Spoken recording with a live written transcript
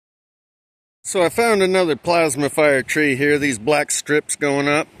So I found another plasma fire tree here, these black strips going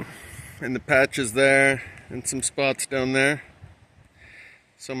up, and the patches there, and some spots down there.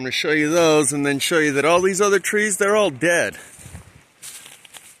 So I'm going to show you those, and then show you that all these other trees, they're all dead.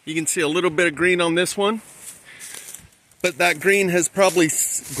 You can see a little bit of green on this one, but that green has probably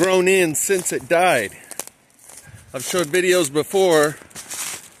grown in since it died. I've showed videos before.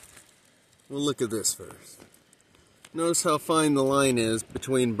 We'll look at this first. Notice how fine the line is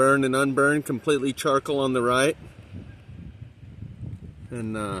between burned and unburned, completely charcoal on the right,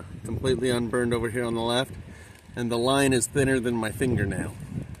 and completely unburned over here on the left. And the line is thinner than my fingernail.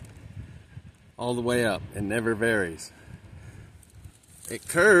 All the way up, it never varies. It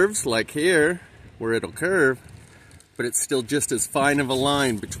curves, like here, where it'll curve, but it's still just as fine of a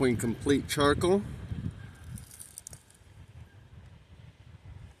line between complete charcoal.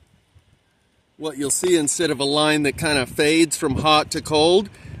 What you'll see instead of a line that kind of fades from hot to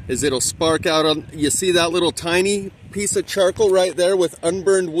cold is it'll spark out on, you see that little tiny piece of charcoal right there with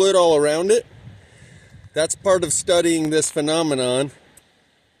unburned wood all around it? That's part of studying this phenomenon,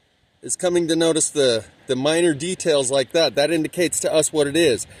 is coming to notice the minor details like that. That indicates to us what it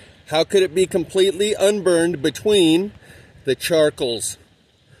is. How could it be completely unburned between the charcoals?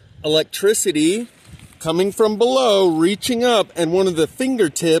 Electricity coming from below, reaching up, and one of the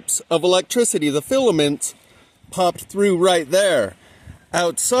fingertips of electricity, the filaments, popped through right there,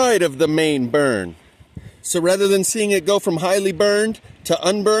 outside of the main burn. So rather than seeing it go from highly burned to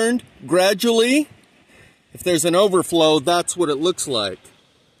unburned gradually, if there's an overflow, that's what it looks like.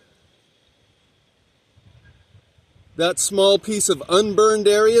 That small piece of unburned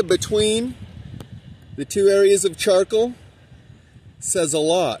area between the two areas of charcoal says a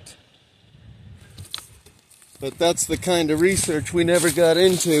lot. But that's the kind of research we never got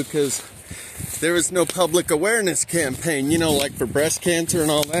into because there was no public awareness campaign, you know, like for breast cancer and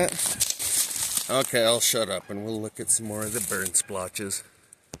all that. Okay, I'll shut up and we'll look at some more of the burn splotches.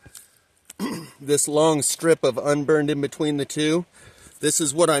 This long strip of unburned in between the two, this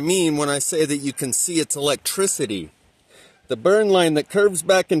is what I mean when I say that you can see its electricity. The burn line that curves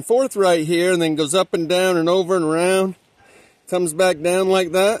back and forth right here and then goes up and down and over and around, comes back down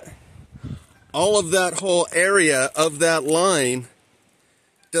like that. All of that whole area of that line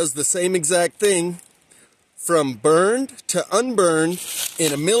does the same exact thing from burned to unburned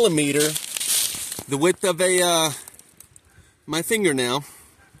in a millimeter, the width of my fingernail.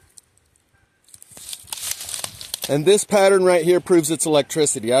 And this pattern right here proves its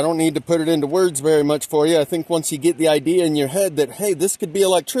electricity. I don't need to put it into words very much for you. I think once you get the idea in your head that, hey, this could be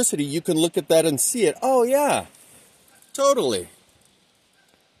electricity, you can look at that and see it. Oh yeah, totally.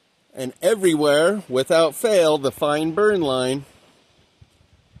 And everywhere, without fail, the fine burn line,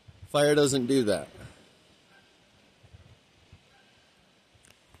 fire doesn't do that.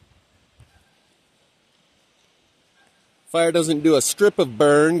 Fire doesn't do a strip of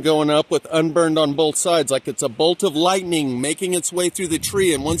burn going up with unburned on both sides, like it's a bolt of lightning making its way through the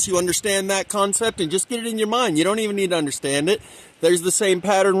tree. And once you understand that concept and just get it in your mind, you don't even need to understand it, there's the same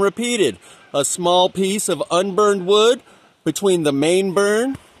pattern repeated. A small piece of unburned wood between the main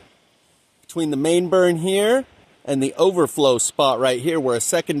burn here and the overflow spot right here where a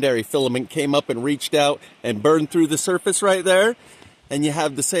secondary filament came up and reached out and burned through the surface right there. And you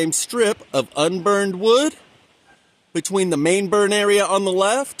have the same strip of unburned wood between the main burn area on the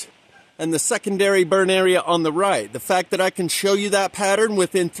left and the secondary burn area on the right. The fact that I can show you that pattern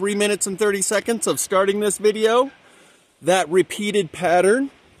within 3 minutes and 30 seconds of starting this video, that repeated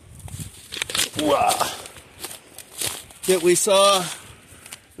pattern that we saw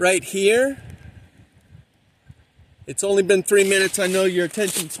right here. It's only been 3 minutes. I know your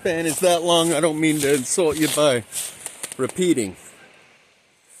attention span is that long. I don't mean to insult you by repeating.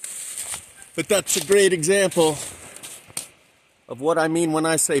 But that's a great example of what I mean when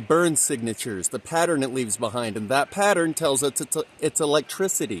I say burn signatures, the pattern it leaves behind. And that pattern tells us it's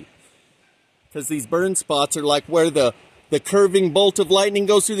electricity. Because these burn spots are like where the curving bolt of lightning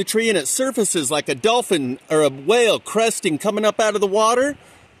goes through the tree and it surfaces like a dolphin or a whale cresting coming up out of the water.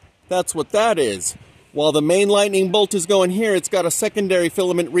 That's what that is. While the main lightning bolt is going here, it's got a secondary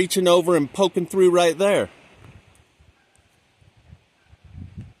filament reaching over and poking through right there.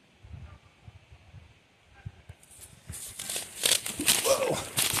 Whoa.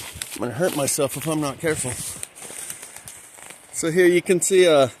 I'm going to hurt myself if I'm not careful. So here you can see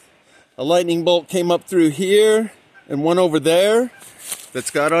a lightning bolt came up through here and one over there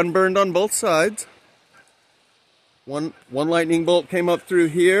that's got unburned on both sides. One lightning bolt came up through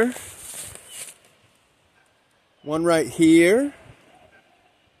here. One right here.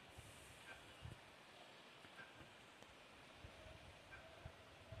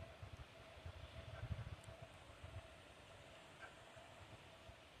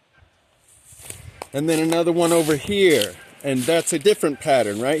 and then another one over here. And that's a different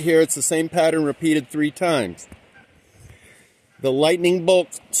pattern. Right here, it's the same pattern repeated 3 times. The lightning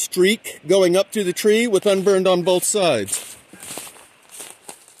bolt streak going up through the tree with unburned on both sides.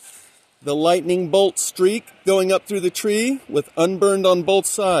 The lightning bolt streak going up through the tree with unburned on both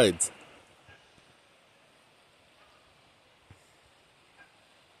sides.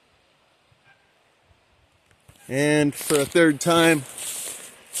 And for a third time,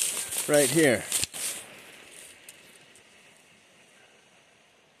 right here.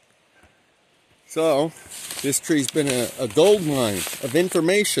 So, this tree's been a gold mine of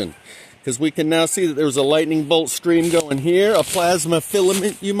information, because we can now see that there's a lightning bolt stream going here, a plasma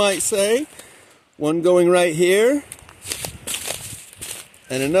filament, you might say. One going right here,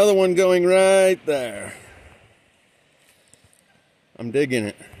 and another one going right there. I'm digging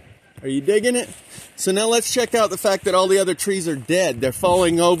it. Are you digging it? So now let's check out the fact that all the other trees are dead. They're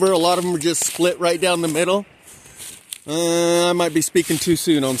falling over. A lot of them are just split right down the middle. I might be speaking too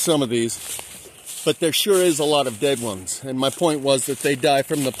soon on some of these. But there sure is a lot of dead ones. And my point was that they die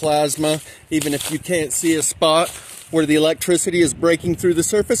from the plasma. Even if you can't see a spot where the electricity is breaking through the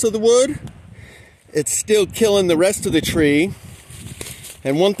surface of the wood, it's still killing the rest of the tree.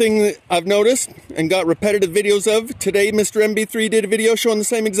 And one thing that I've noticed and got repetitive videos of, today Mr. MB3 did a video showing the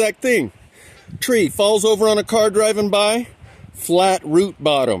same exact thing. Tree falls over on a car driving by, flat root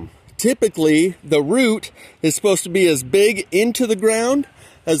bottom. Typically, the root is supposed to be as big into the ground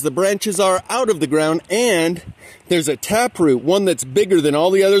as the branches are out of the ground, and there's a taproot, one that's bigger than all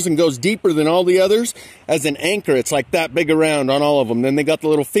the others and goes deeper than all the others, as an anchor. It's like that big around on all of them. Then they got the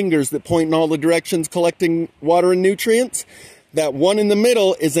little fingers that point in all the directions collecting water and nutrients. That one in the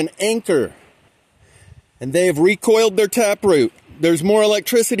middle is an anchor, and they have recoiled their taproot. There's more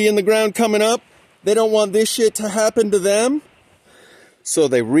electricity in the ground coming up. They don't want this shit to happen to them, so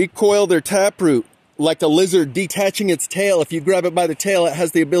they recoil their taproot. Like a lizard detaching its tail. If you grab it by the tail, it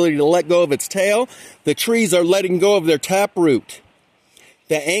has the ability to let go of its tail. The trees are letting go of their taproot,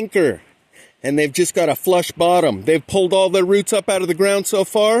 the anchor, and they've just got a flush bottom. They've pulled all their roots up out of the ground so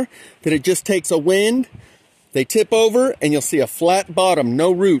far that it just takes a wind. They tip over and you'll see a flat bottom,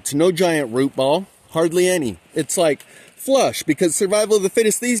 no roots, no giant root ball, hardly any. It's like flush, because survival of the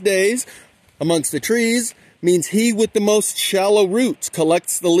fittest these days amongst the trees means he with the most shallow roots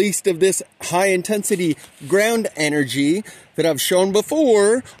collects the least of this high intensity ground energy that I've shown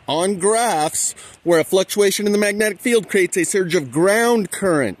before on graphs, where a fluctuation in the magnetic field creates a surge of ground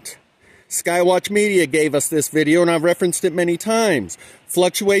current. Skywatch Media gave us this video, and I've referenced it many times.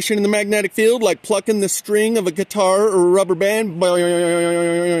 Fluctuation in the magnetic field, like plucking the string of a guitar or a rubber band,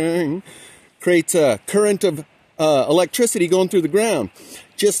 creates a current of electricity going through the ground.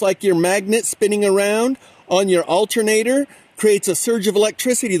 Just like your magnet spinning around on your alternator creates a surge of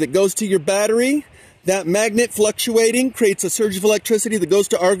electricity that goes to your battery. That magnet fluctuating creates a surge of electricity that goes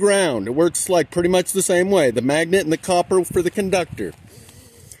to our ground. It works like pretty much the same way. The magnet and the copper for the conductor.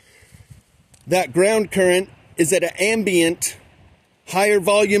 That ground current is at an ambient, higher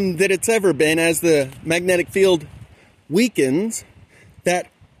volume than it's ever been. As the magnetic field weakens, that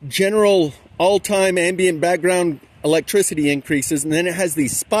general all-time ambient background electricity increases, and then it has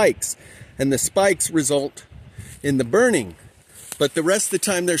these spikes. And the spikes result in the burning. But the rest of the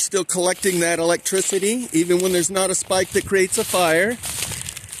time they're still collecting that electricity, even when there's not a spike that creates a fire.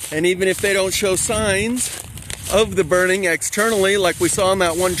 And even if they don't show signs of the burning externally, like we saw on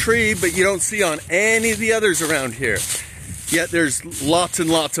that one tree, but you don't see on any of the others around here. Yet there's lots and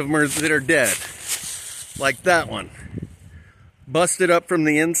lots of them that are dead. Like that one. Busted up from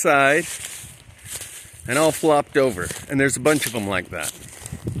the inside and all flopped over. And there's a bunch of them like that.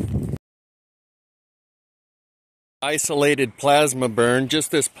 Isolated plasma burn,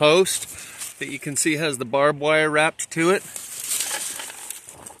 just this post that you can see has the barbed wire wrapped to it.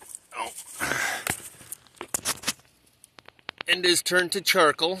 Oh. End is turned to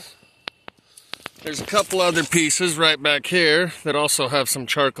charcoal. There's a couple other pieces right back here that also have some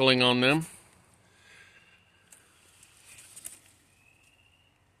charcoaling on them.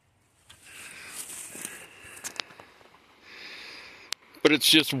 But it's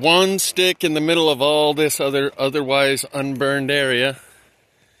just one stick in the middle of all this otherwise unburned area.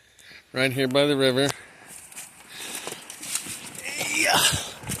 Right here by the river. Yeah.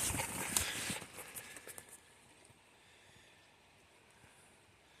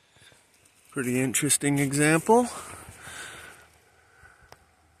 Pretty interesting example.